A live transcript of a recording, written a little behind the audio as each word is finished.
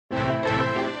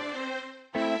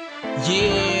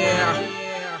Yeah,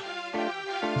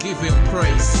 give him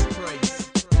praise.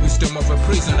 Wisdom of a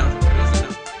prisoner.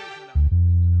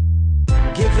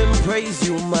 Give him praise,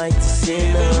 you mighty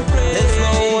sinner. There's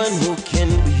no one who can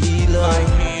be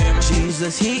healer.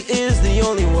 Jesus, he is the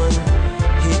only one.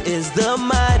 He is the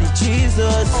mighty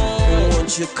Jesus.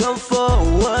 Won't you come for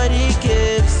what he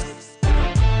gives?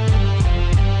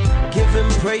 Give him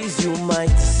praise, you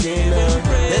mighty sinner.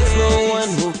 There's no one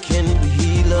who can be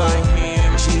healer.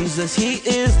 Jesus, he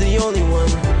is the only one.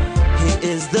 He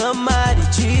is the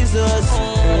mighty Jesus.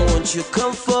 Won't you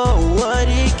come for what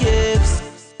he gives?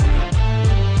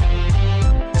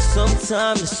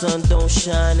 Sometimes the sun don't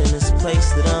shine in this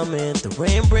place that I'm in. The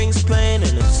rain brings pain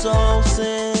and it's all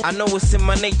sin. I know it's in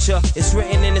my nature, it's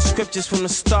written in the scriptures from the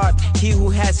start. He who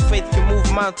has faith can move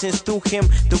mountains. Through him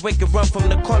the wicked run from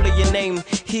the call of your name.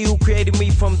 He who created me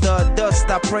from the dust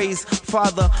I praise.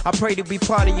 Father, I pray to be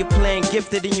part of your plan.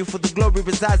 Gifted in you for the glory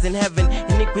resides in heaven.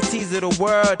 Iniquities of the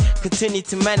world continue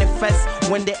to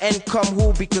manifest. When the end come, who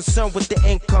will be concerned with the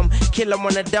income? Kila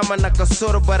mwanadamu na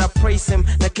kasoro, but I praise him.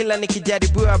 Na kila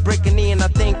nikijaribu I break a knee and I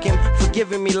thank him for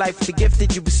giving me life, the gift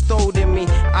that you bestowed in me.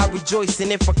 I rejoice,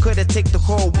 and if I could, I'd take the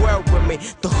whole world with me,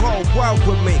 the whole world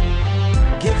with me.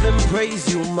 Give him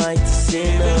praise, you mighty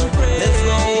sinner. There's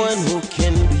no one who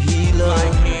can be healer.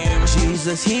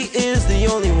 Jesus, he is the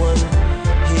only one.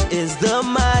 He is the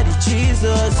mighty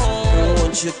Jesus.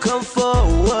 Won't you come for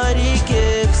what he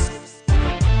gives?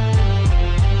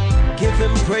 Give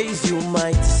him praise, you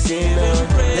mighty sinner.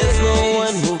 There's no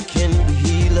one who can be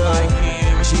healer.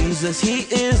 Jesus, he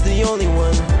is the only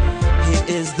one.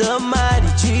 He is the mighty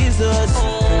Jesus.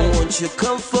 Won't you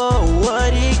come for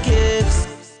what he gives?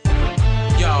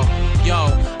 Yo,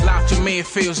 life to me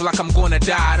feels like I'm gonna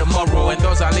die tomorrow, and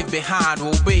those I leave behind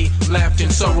will be left in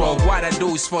sorrow. What I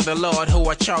do is for the Lord, who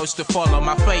I chose to follow.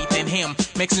 My faith in him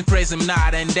makes me praise him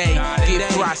night and day. Give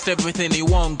Christ everything, he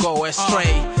won't go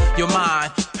astray. Your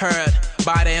mind, heart,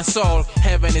 body and soul,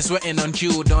 heaven is waiting on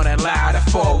you, don't allow to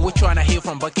fall. We're trying to heal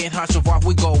from broken hearts of what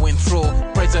we're going through.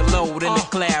 Praise the Lord in the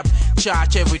clap,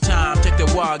 charge every time, take the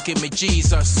word, give me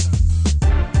Jesus.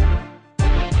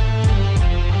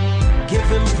 Give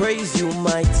him praise, you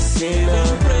mighty sinner.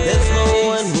 There's no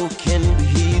one who can be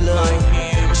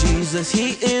healer. Jesus,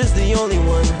 he is the only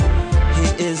one.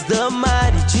 He is the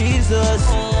mighty Jesus.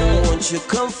 Won't you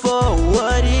come for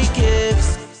what he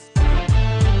gives?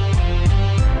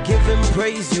 Give him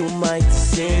praise, you mighty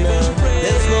sinner.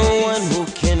 There's no one who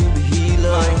can be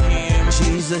healer.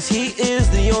 Jesus, he is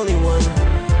the only one.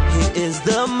 He is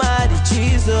the mighty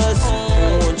Jesus.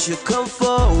 Won't you come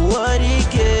for what he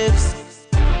gives?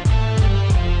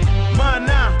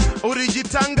 Mana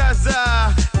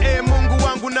ulijitangaza, Mungu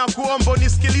wangu na kuomba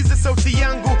nisikilize sauti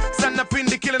yangu sana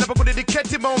pindi kile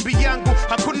napokudedicate maombi yangu.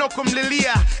 Hakuna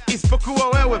kumlilia isipokuwa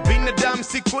wewe. Binadamu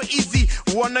siku hizi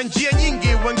wana njia nyingi,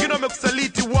 wengine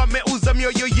wamekusaliti, wameuza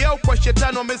mioyo yao kwa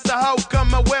shetani, wamesahau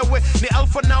kama wewe ni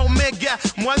Alpha na Omega,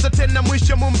 mwanzo tena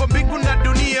mwisho, muumba mbingu na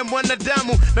dunia,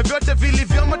 mwanadamu na vyote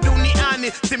vilivyomo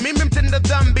duniani. Si mimi mtenda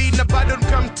dhambi na bado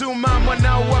nikamtuma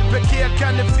mwanao wa pekee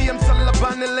akanifia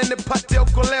msalabani ili nipate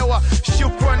okolewa.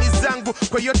 Shukrani zangu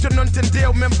kwa yote unanitendea,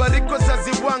 umembariki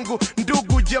wazazi wangu,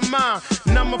 ndugu jamaa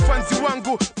na mafanzi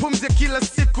wangu. Pumzi kila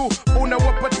siku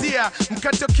unawapatia,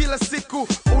 mkate kila siku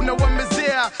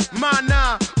unawamezea.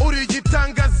 Maana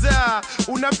ulijitangaza,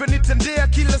 unavyonitendea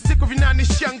kila siku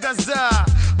vinanishangaza.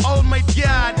 Oh my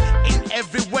God, in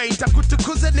every way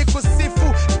nitakutukuza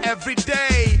nikusifu every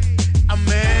day.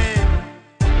 Amen.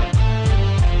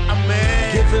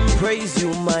 Amen. Give him praise,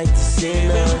 you mighty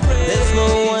sinner. There's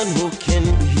no one who can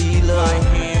be healer.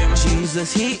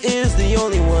 Jesus, he is the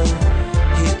only one.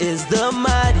 He is the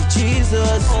mighty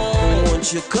Jesus.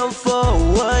 Won't you come for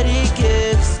what he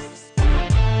gives?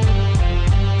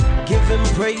 Give him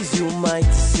praise, you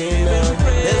mighty sinner.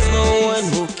 There's no one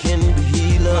who can be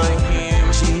healer.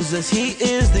 Jesus, he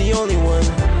is the only one.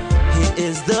 He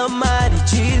is the mighty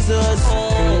Jesus.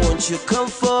 Won't you come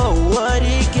for what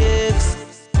he gives?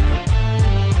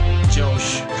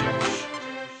 Josh,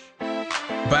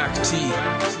 Back T,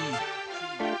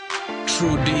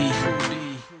 True D,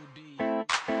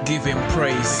 give him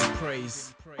praise.